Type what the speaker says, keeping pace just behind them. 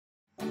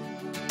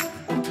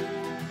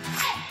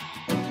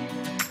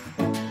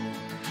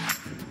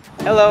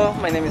Hello,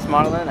 my name is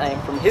Marlon. I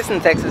am from Houston,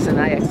 Texas, and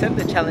I accept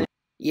the challenge.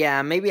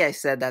 Yeah, maybe I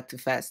said that too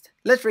fast.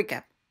 Let's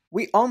recap.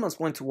 We almost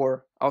went to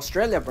war.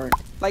 Australia burned,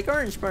 like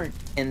orange burned.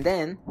 And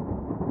then.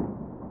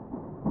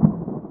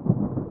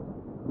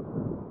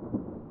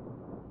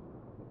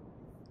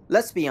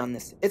 Let's be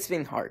honest, it's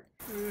been hard.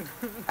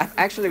 I've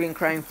actually been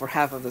crying for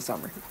half of the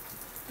summer.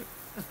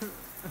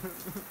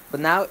 But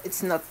now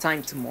it's not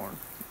time to mourn.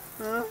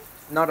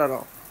 Not at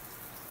all.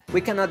 We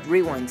cannot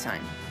rewind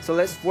time, so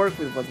let's work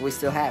with what we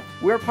still have.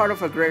 We're part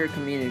of a greater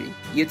community,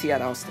 UT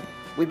at Austin.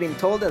 We've been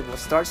told that what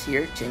starts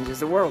here changes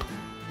the world.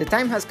 The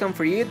time has come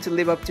for you to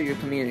live up to your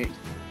community.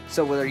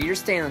 So whether you're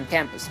staying on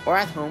campus or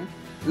at home,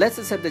 let's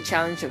accept the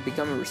challenge of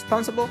becoming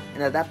responsible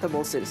and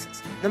adaptable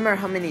citizens, no matter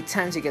how many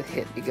times you get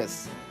hit,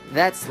 because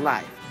that's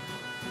life.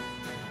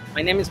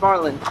 My name is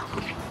Marlon,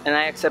 and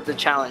I accept the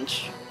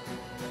challenge.